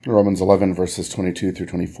Romans 11, verses 22 through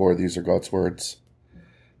 24, these are God's words.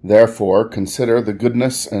 Therefore, consider the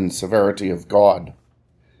goodness and severity of God.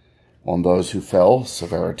 On those who fell,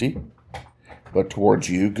 severity, but towards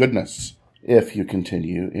you, goodness, if you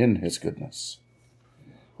continue in his goodness.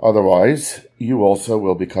 Otherwise, you also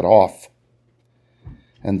will be cut off.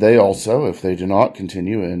 And they also, if they do not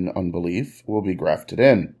continue in unbelief, will be grafted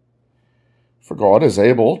in. For God is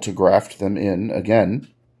able to graft them in again.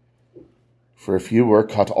 For if you were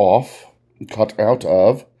cut out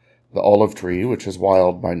of the olive tree, which is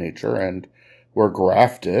wild by nature, and were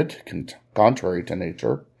grafted, contrary to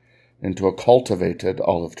nature, into a cultivated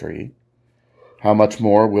olive tree, how much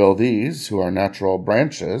more will these, who are natural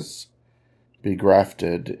branches, be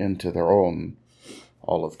grafted into their own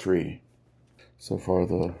olive tree? So far,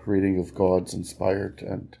 the reading of God's inspired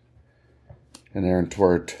and inerrant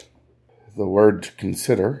word. The word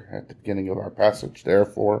consider at the beginning of our passage,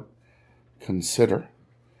 therefore, consider,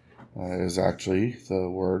 is actually the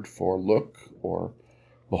word for look or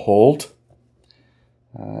behold.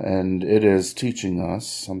 And it is teaching us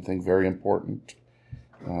something very important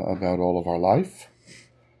about all of our life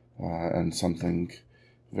and something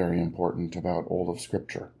very important about all of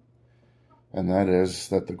Scripture. And that is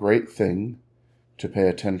that the great thing to pay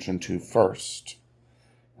attention to first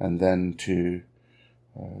and then to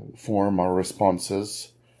form our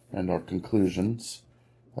responses and our conclusions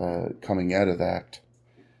coming out of that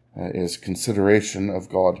is consideration of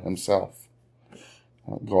God himself.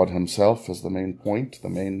 God himself is the main point, the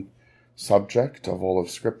main subject of all of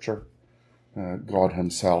Scripture. God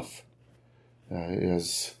himself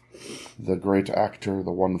is the great actor,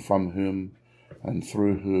 the one from whom and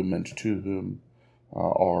through whom and to whom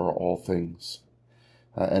are all things.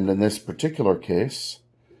 And in this particular case,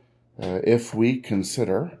 if we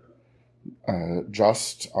consider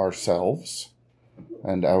just ourselves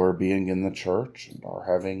and our being in the church and our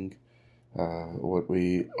having what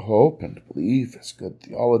we hope and believe is good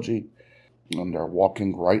theology and our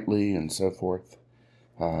walking rightly and so forth,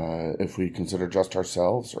 if we consider just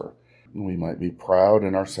ourselves, or we might be proud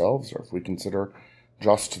in ourselves, or if we consider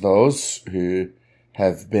just those who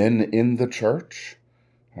have been in the church,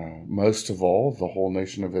 most of all the whole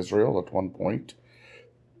nation of Israel at one point,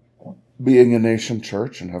 being a nation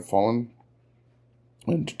church and have fallen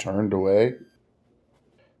and turned away,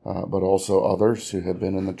 but also others who have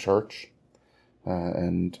been in the church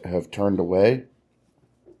and have turned away.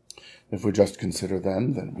 If we just consider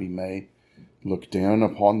them, then we may look down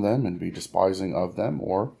upon them and be despising of them,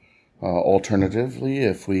 or alternatively,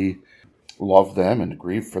 if we love them and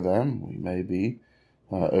grieve for them, we may be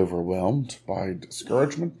overwhelmed by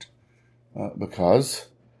discouragement because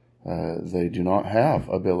they do not have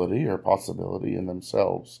ability or possibility in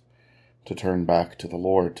themselves to turn back to the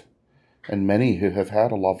Lord. And many who have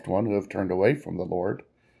had a loved one who have turned away from the Lord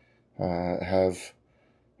have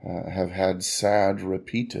had sad,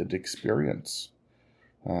 repeated experience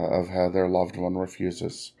of how their loved one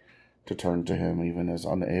refuses to turn to him, even is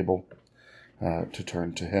unable to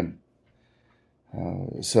turn to him.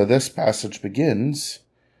 So this passage begins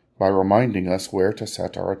by reminding us where to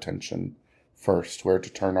set our attention first, where to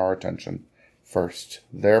turn our attention first.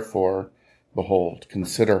 Therefore, behold,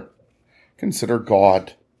 consider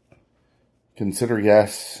God. Consider,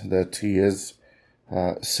 yes, that he is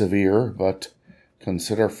severe, but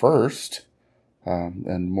consider first,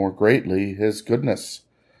 and more greatly, his goodness.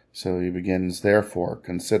 So he begins, therefore,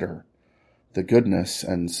 consider the goodness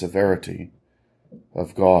and severity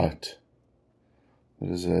of God.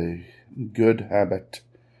 It is a good habit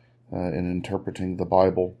in interpreting the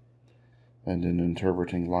Bible and in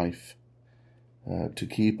interpreting life to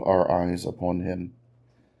keep our eyes upon him.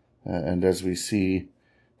 And as we see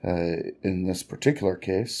in this particular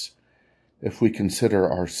case, if we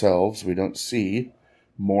consider ourselves, we don't see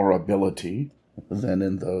more ability than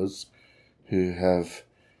in those who have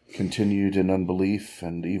continued in unbelief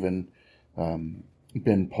and even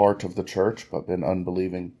been part of the church but been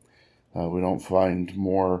unbelieving. We don't find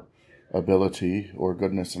more ability or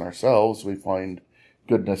goodness in ourselves. We find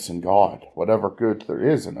goodness in God. Whatever good there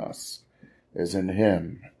is in us is in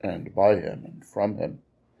him and by him and from him.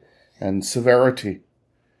 And severity.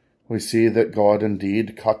 We see that God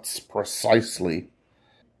indeed cuts precisely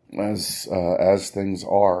as things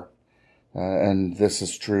are. And this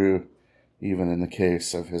is true even in the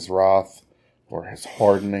case of his wrath or his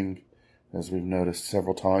hardening, as we've noticed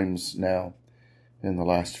several times now in the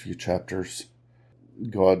last few chapters.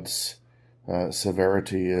 God's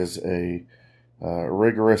severity is a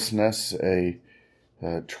rigorousness,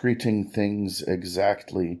 a treating things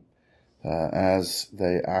exactly as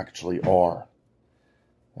they actually are,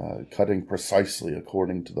 cutting precisely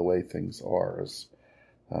according to the way things are, as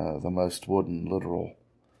the most wooden, literal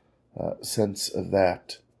sense of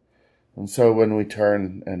that. And so when we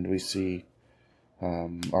turn and we see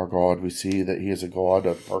our God, we see that he is a God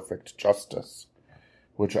of perfect justice,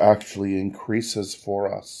 which actually increases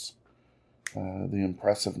for us the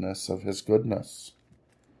impressiveness of his goodness.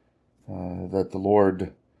 That the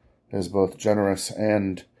Lord is both generous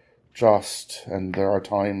and just, and there are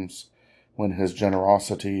times when his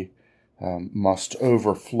generosity must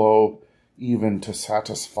overflow even to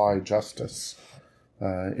satisfy justice,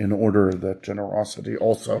 in order that generosity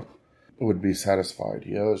also would be satisfied.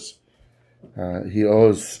 He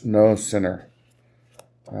owes no sinner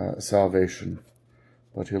salvation,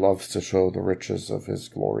 but he loves to show the riches of his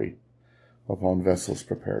glory upon vessels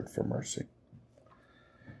prepared for mercy.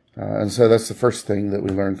 And so that's the first thing that we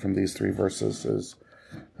learn from these 3 verses, is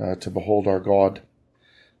to behold our God.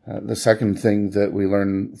 The second thing that we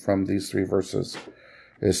learn from these 3 verses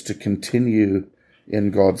is to continue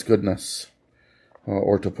in God's goodness.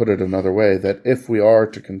 Or to put it another way, that if we are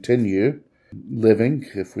to continue living,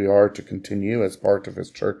 if we are to continue as part of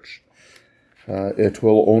his church, it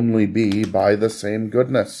will only be by the same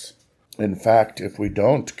goodness. In fact, if we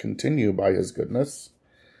don't continue by his goodness,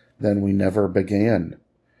 then we never began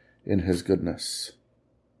in his goodness.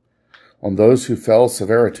 On those who fell,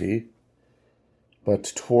 severity, but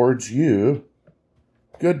towards you,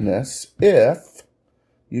 goodness, if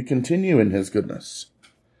you continue in his goodness.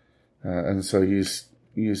 And so you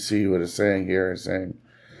see what it's saying here, is saying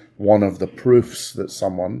one of the proofs that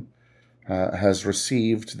someone has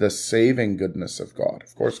received the saving goodness of God.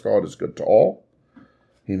 Of course, God is good to all.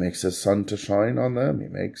 He makes his sun to shine on them.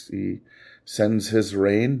 He sends his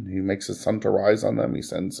rain. He makes his sun to rise on them. He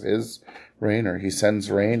sends his rain, or he sends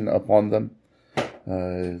rain upon them,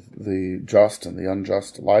 the just and the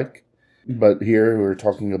unjust alike. But here we're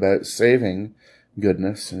talking about saving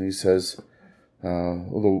goodness, and he says,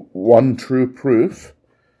 the one true proof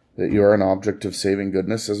that you are an object of saving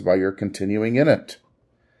goodness is by your continuing in it.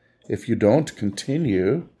 If you don't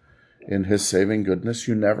continue in his saving goodness,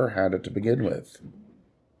 you never had it to begin with.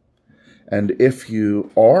 And if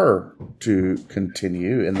you are to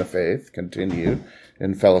continue in the faith, continue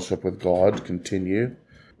in fellowship with God, continue,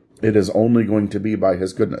 it is only going to be by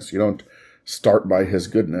his goodness. You don't start by his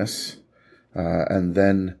goodness and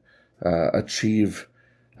then achieve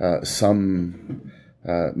some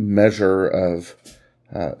measure of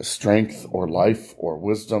strength or life or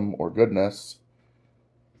wisdom or goodness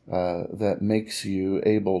that makes you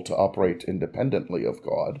able to operate independently of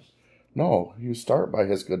God. No, you start by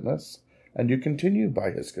his goodness and you continue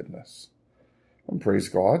by his goodness. And praise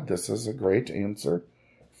God, this is a great answer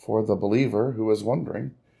for the believer who is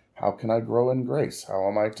wondering, how can I grow in grace? How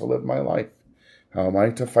am I to live my life? How am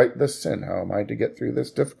I to fight this sin? How am I to get through this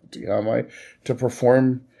difficulty? How am I to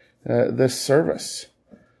perform this service?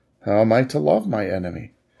 How am I to love my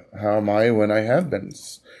enemy? How am I, when I have been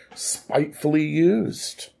spitefully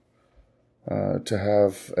used, to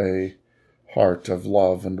have a heart of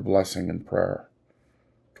love and blessing and prayer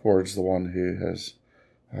towards the one who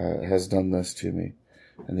has done this to me?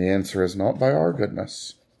 And the answer is not by our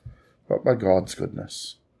goodness, but by God's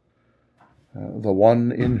goodness. The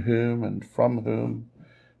one in whom and from whom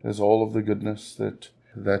is all of the goodness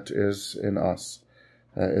that is in us,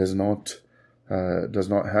 does not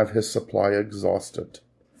have his supply exhausted,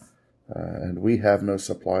 and we have no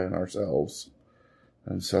supply in ourselves.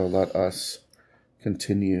 And so let us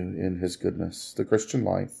continue in his goodness. The Christian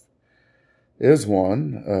life is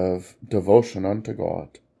one of devotion unto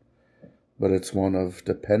God, but it's one of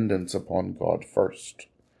dependence upon God first.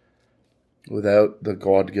 Without the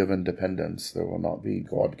God-given dependence, there will not be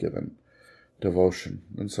God-given devotion.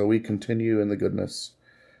 And so we continue in the goodness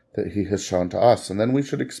that he has shown to us. And then we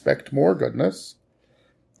should expect more goodness,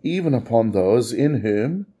 even upon those in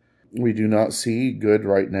whom we do not see good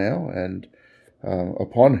right now, and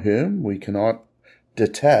upon whom we cannot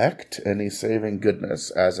detect any saving goodness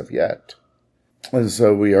as of yet. And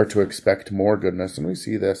so we are to expect more goodness, and we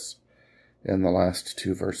see this in the last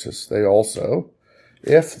 2 verses. They also,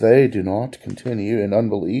 if they do not continue in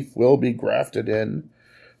unbelief, will be grafted in,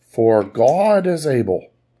 for God is able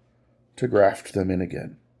to graft them in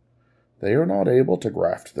again. They are not able to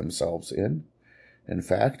graft themselves in. In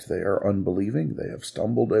fact, they are unbelieving. They have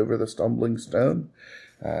stumbled over the stumbling stone.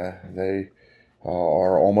 They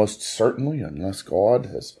are almost certainly, unless God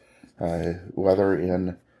has, whether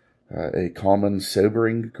in a common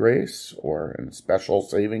sobering grace or in special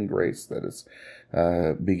saving grace that is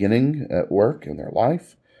beginning at work in their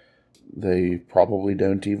life, they probably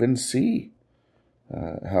don't even see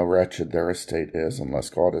how wretched their estate is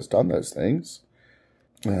unless God has done those things.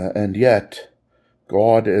 And yet,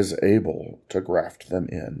 God is able to graft them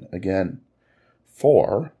in again.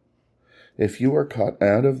 For if you are cut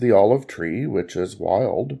out of the olive tree, which is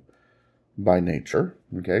wild by nature,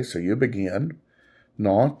 okay, so you begin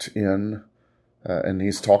not in, and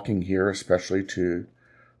he's talking here especially to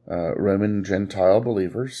Roman Gentile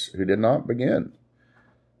believers who did not begin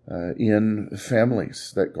in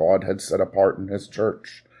families that God had set apart in his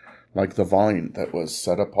church, like the vine that was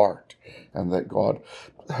set apart and that God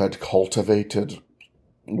had cultivated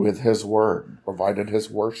with his word, provided his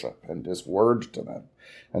worship and his word to them,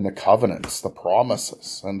 and the covenants, the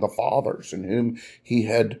promises, and the fathers in whom he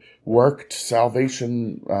had worked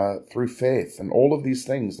salvation through faith, and all of these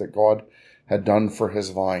things that God had done for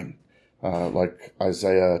his vine, like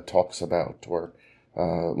Isaiah talks about, or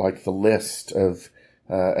like the list of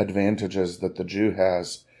advantages that the Jew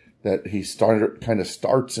has that he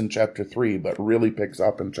starts in chapter 3, but really picks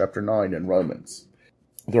up in chapter 9 in Romans.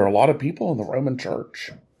 There are a lot of people in the Roman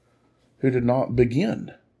church who did not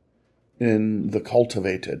begin in the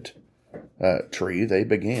cultivated tree. They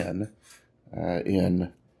began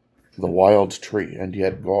in the wild tree, and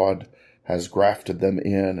yet God has grafted them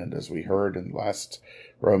in. And as we heard in the last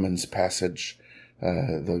Romans passage,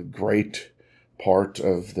 the great part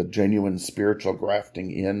of the genuine spiritual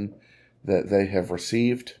grafting in that they have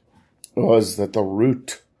received was that the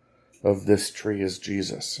root of this tree is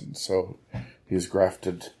Jesus. And so he's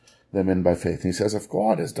grafted them in by faith. And he says, if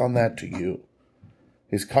God has done that to you,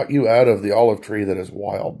 he's cut you out of the olive tree that is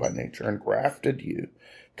wild by nature and grafted you,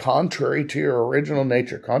 contrary to your original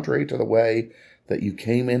nature, contrary to the way that you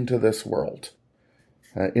came into this world,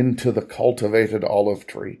 into the cultivated olive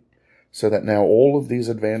tree, so that now all of these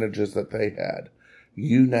advantages that they had,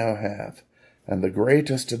 you now have. And the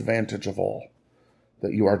greatest advantage of all,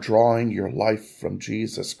 that you are drawing your life from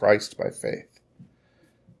Jesus Christ by faith.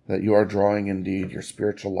 That you are drawing indeed your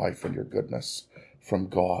spiritual life and your goodness from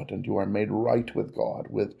God, and you are made right with God,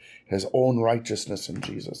 with his own righteousness in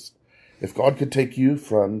Jesus. If God could take you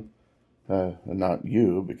from, not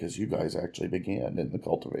you, because you guys actually began in the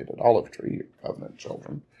cultivated olive tree, your covenant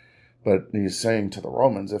children, but he's saying to the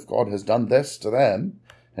Romans, if God has done this to them,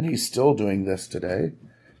 and he's still doing this today,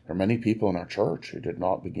 there are many people in our church who did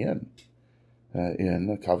not begin in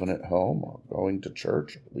a covenant home or going to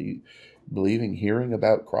church, believing, hearing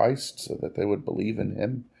about Christ so that they would believe in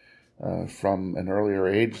him from an earlier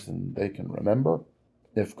age than they can remember.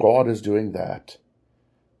 If God is doing that,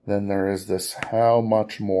 then there is this how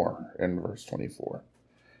much more in verse 24.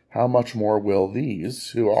 How much more will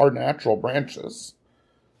these, who are natural branches,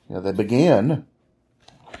 they began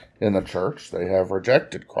in the church, they have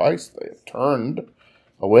rejected Christ, they have turned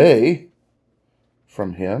away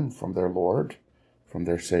from him, from their Lord, from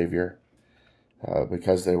their Savior,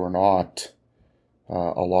 because they were not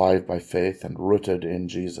alive by faith and rooted in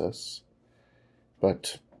Jesus.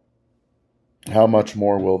 But how much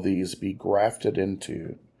more will these be grafted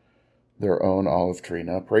into their own olive tree?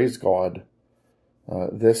 Now, praise God,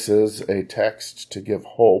 this is a text to give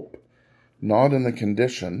hope, not in the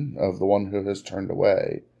condition of the one who has turned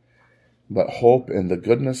away, but hope in the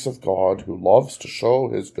goodness of God, who loves to show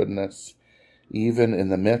his goodness even in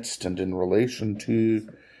the midst and in relation to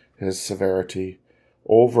his severity,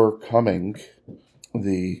 overcoming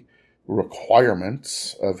the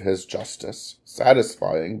requirements of his justice,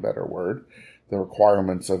 satisfying, better word, the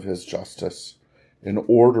requirements of his justice in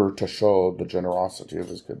order to show the generosity of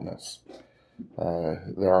his goodness.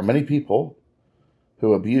 There are many people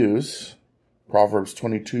who abuse Proverbs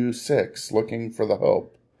 22:6, looking for the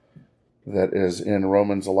hope that is in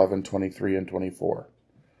Romans 11:23 and 24.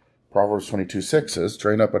 Proverbs 22:6 says,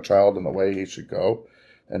 train up a child in the way he should go,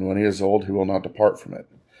 and when he is old, he will not depart from it.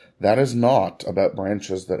 That is not about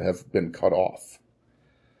branches that have been cut off.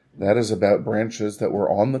 That is about branches that were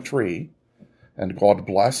on the tree, and God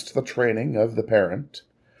blessed the training of the parent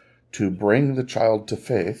to bring the child to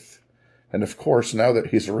faith. And of course, now that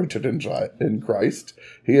he's rooted in Christ,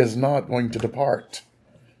 he is not going to depart.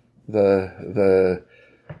 The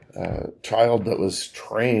child that was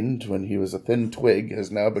trained when he was a thin twig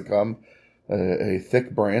has now become a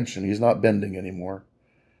thick branch, and he's not bending anymore.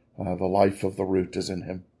 The life of the root is in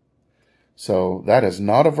him. So that is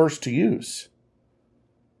not a verse to use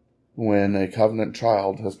when a covenant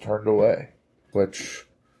child has turned away, which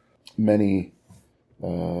many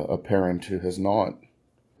a parent who has not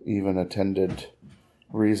even attended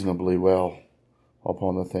reasonably well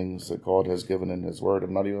upon the things that God has given in his word, have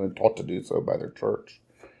not even been taught to do so by their church,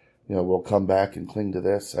 will come back and cling to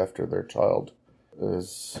this after their child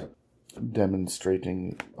is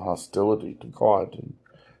demonstrating hostility to God in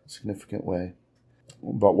a significant way.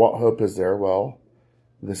 But what hope is there? Well,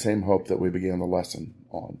 the same hope that we began the lesson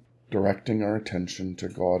on. directing our attention to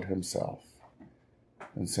God himself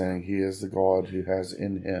and saying he is the God who has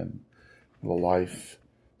in him the life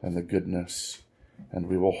and the goodness, and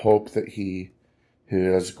we will hope that he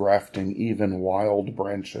who is grafting even wild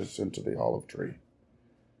branches into the olive tree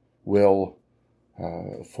will,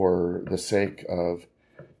 for the sake of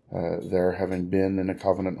their having been in a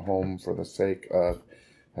covenant home, for the sake of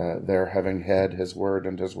their having had his word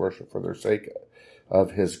and his worship, for their sake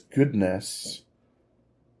of his goodness,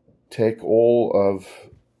 take all of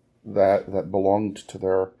that belonged to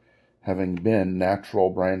their having been natural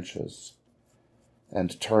branches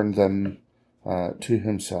and turn them to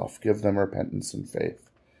himself, give them repentance and faith,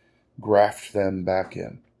 graft them back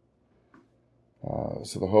in.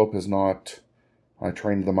 So the hope is not, I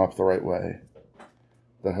trained them up the right way.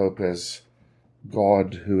 The hope is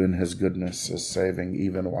God, who in his goodness is saving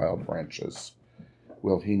even wild branches.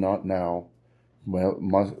 Will he not now,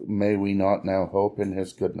 may we not now hope in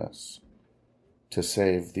his goodness to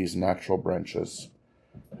save these natural branches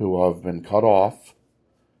who have been cut off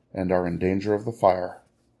and are in danger of the fire,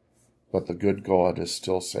 but the good God is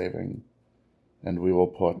still saving, and we will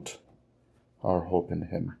put our hope in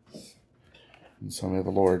him. And so may the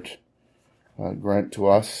Lord grant to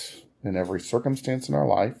us in every circumstance in our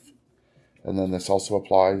life, and then this also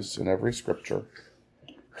applies in every scripture,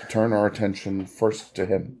 to turn our attention first to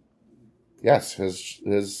him. Yes,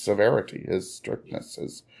 his severity, his strictness,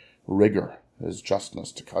 his rigor, his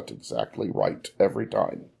justness to cut exactly right every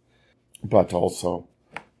time, but also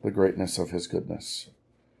the greatness of his goodness.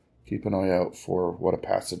 Keep an eye out for what a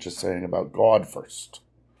passage is saying about God first,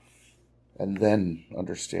 and then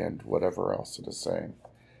understand whatever else it is saying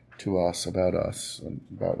to us and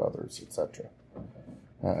about others, etc.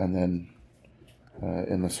 And then,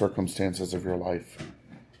 in the circumstances of your life,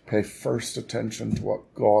 pay first attention to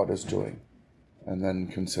what God is doing, and then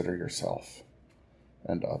consider yourself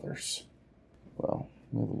and others. Well,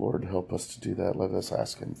 may the Lord help us to do that. Let us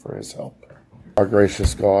ask him for his help. Our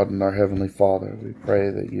gracious God and our Heavenly Father, we pray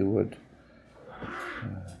that you would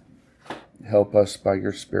help us by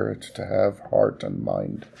your Spirit to have heart and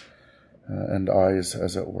mind and eyes,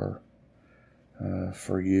 as it were,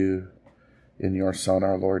 for you in your Son,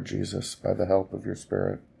 our Lord Jesus, by the help of your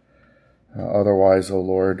Spirit. Otherwise, O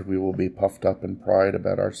Lord, we will be puffed up in pride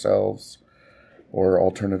about ourselves, or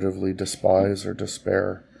alternatively despise or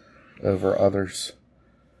despair over others,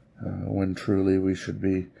 when truly we should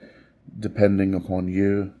be depending upon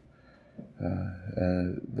you,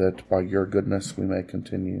 that by your goodness we may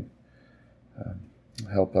continue.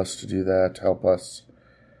 Help us to do that. Help us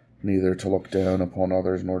neither to look down upon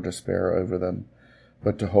others nor despair over them,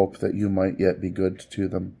 but to hope that you might yet be good to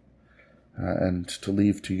them, and to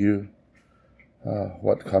leave to you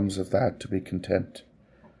what comes of that, to be content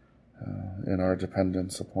in our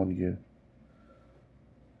dependence upon you.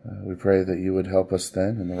 We pray that you would help us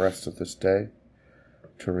then in the rest of this day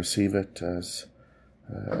to receive it as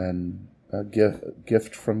a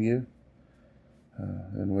gift from you,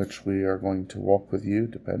 in which we are going to walk with you,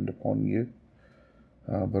 depend upon you,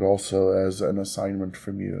 but also as an assignment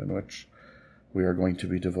from you in which we are going to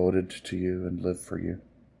be devoted to you and live for you.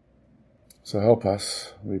 So help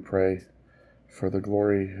us, we pray, for the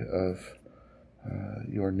glory of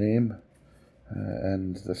your name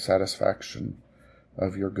and the satisfaction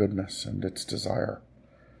of your goodness and its desire,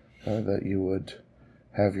 that you would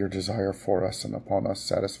have your desire for us and upon us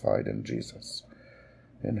satisfied in Jesus,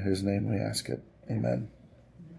 in whose name we ask it. Amen.